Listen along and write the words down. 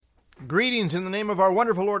Greetings in the name of our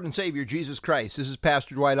wonderful Lord and Savior, Jesus Christ. This is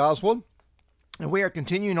Pastor Dwight Oswald, and we are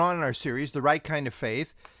continuing on in our series, The Right Kind of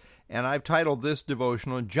Faith, and I've titled this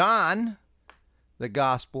devotional, John, the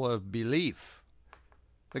Gospel of Belief.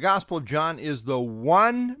 The Gospel of John is the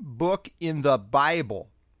one book in the Bible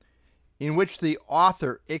in which the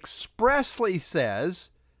author expressly says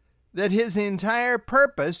that his entire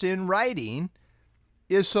purpose in writing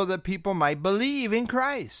is so that people might believe in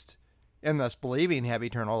Christ, and thus believing have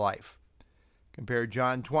eternal life. Compare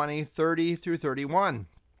John 20, 30 through 31.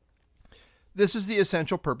 This is the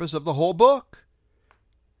essential purpose of the whole book.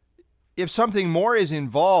 If something more is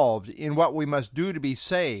involved in what we must do to be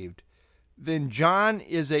saved, then John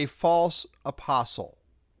is a false apostle.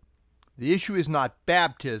 The issue is not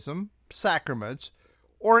baptism, sacraments,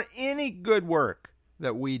 or any good work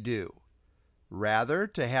that we do. Rather,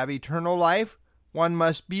 to have eternal life, one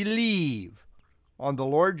must believe on the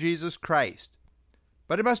Lord Jesus Christ.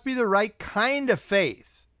 But it must be the right kind of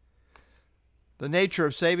faith. The nature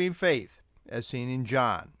of saving faith, as seen in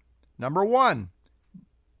John. Number one,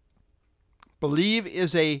 believe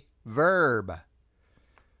is a verb.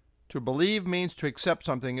 To believe means to accept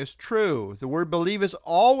something as true. The word believe is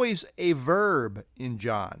always a verb in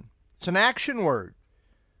John. It's an action word.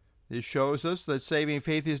 This shows us that saving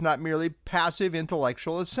faith is not merely passive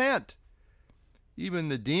intellectual assent. Even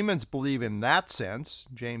the demons believe in that sense,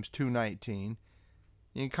 James 2:19.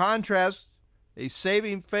 In contrast, a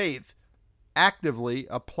saving faith actively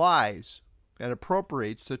applies and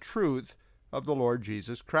appropriates the truth of the Lord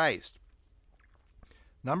Jesus Christ.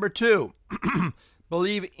 Number two,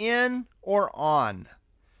 believe in or on.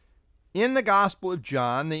 In the Gospel of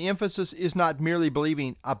John, the emphasis is not merely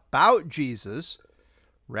believing about Jesus,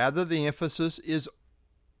 rather the emphasis is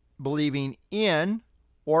believing in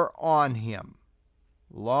or on him.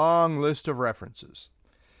 Long list of references.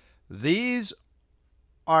 These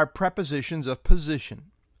are prepositions of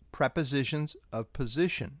position. Prepositions of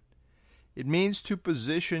position. It means to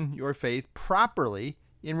position your faith properly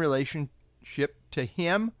in relationship to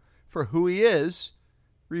him for who he is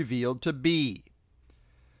revealed to be.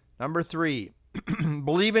 Number three,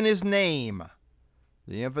 believe in his name.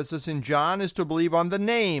 The emphasis in John is to believe on the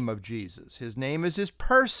name of Jesus. His name is his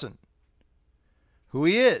person, who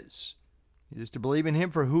he is. It is to believe in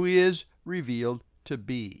him for who he is revealed to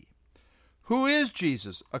be. Who is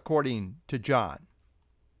Jesus according to John?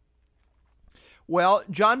 Well,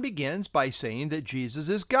 John begins by saying that Jesus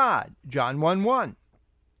is God. John 1:1. In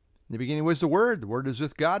the beginning was the Word is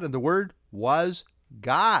with God, and the Word was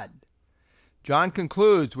God. John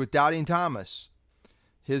concludes with doubting Thomas,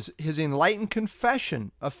 his enlightened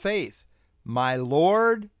confession of faith, my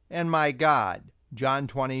Lord and my God, John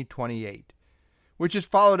 20:28, which is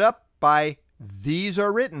followed up by, these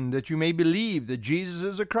are written that you may believe that Jesus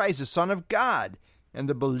is the Christ, the Son of God, and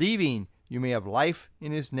the believing you may have life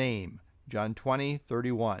in his name, John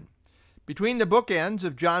 20:31. Between the bookends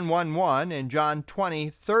of John 1:1 and John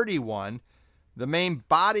 20:31, the main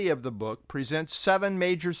body of the book presents 7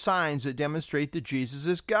 major signs that demonstrate that Jesus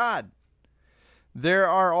is God. There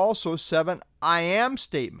are also 7 I am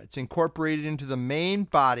statements incorporated into the main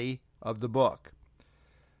body of the book.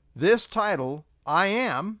 This title, I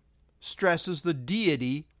am, stresses the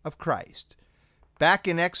deity of Christ. Back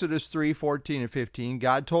in Exodus 3:14 and 15,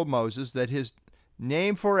 God told Moses that his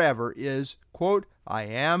name forever is, quote, I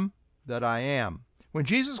am that I am. When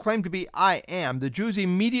Jesus claimed to be I am, the Jews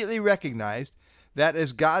immediately recognized that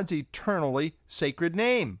as God's eternally sacred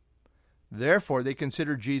name. Therefore, they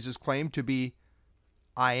considered Jesus' claim to be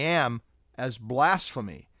I am as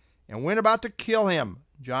blasphemy and went about to kill him,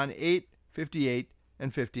 John 8:58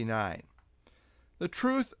 and 59. The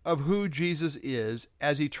truth of who Jesus is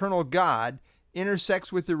as eternal God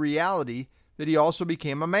intersects with the reality that he also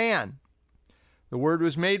became a man. The Word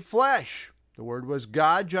was made flesh. The Word was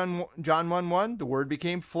God, John 1:1. The Word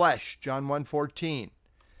became flesh, John 1:14.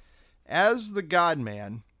 As the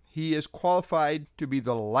God-man, he is qualified to be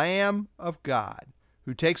the Lamb of God,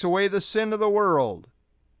 who takes away the sin of the world,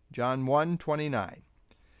 John 1:29.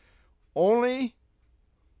 Only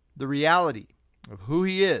the reality of who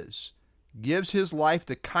he is gives his life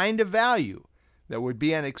the kind of value that would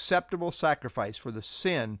be an acceptable sacrifice for the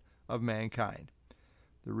sin of mankind.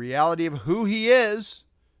 The reality of who he is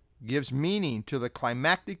gives meaning to the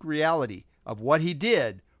climactic reality of what he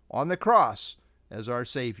did on the cross as our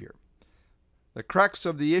Savior. The crux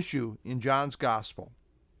of the issue in John's Gospel.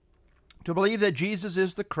 To believe that Jesus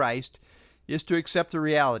is the Christ is to accept the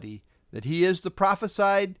reality that he is the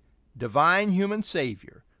prophesied divine human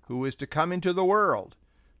Savior who is to come into the world.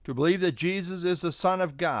 To believe that Jesus is the Son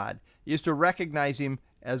of God is to recognize him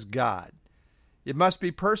as God. It must be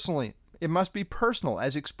personally It must be personal,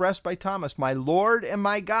 as expressed by Thomas, my Lord and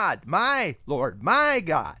my God, my Lord, my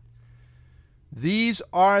God. These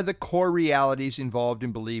are the core realities involved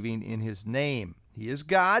in believing in his name. He is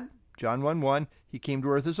God, John 1:1. He came to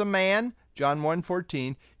earth as a man, John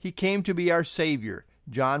 1:14. He came to be our Savior,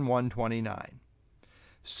 John 1:29.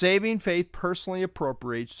 Saving faith personally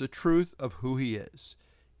appropriates the truth of who he is.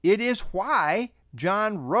 It is why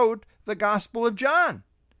John wrote the Gospel of John.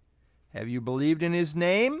 Have you believed in his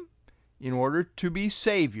name? In order to be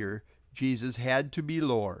Savior, Jesus had to be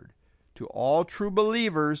Lord. To all true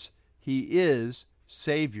believers, he is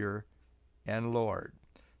Savior and Lord.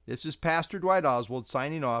 This is Pastor Dwight Oswald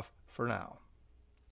signing off for now.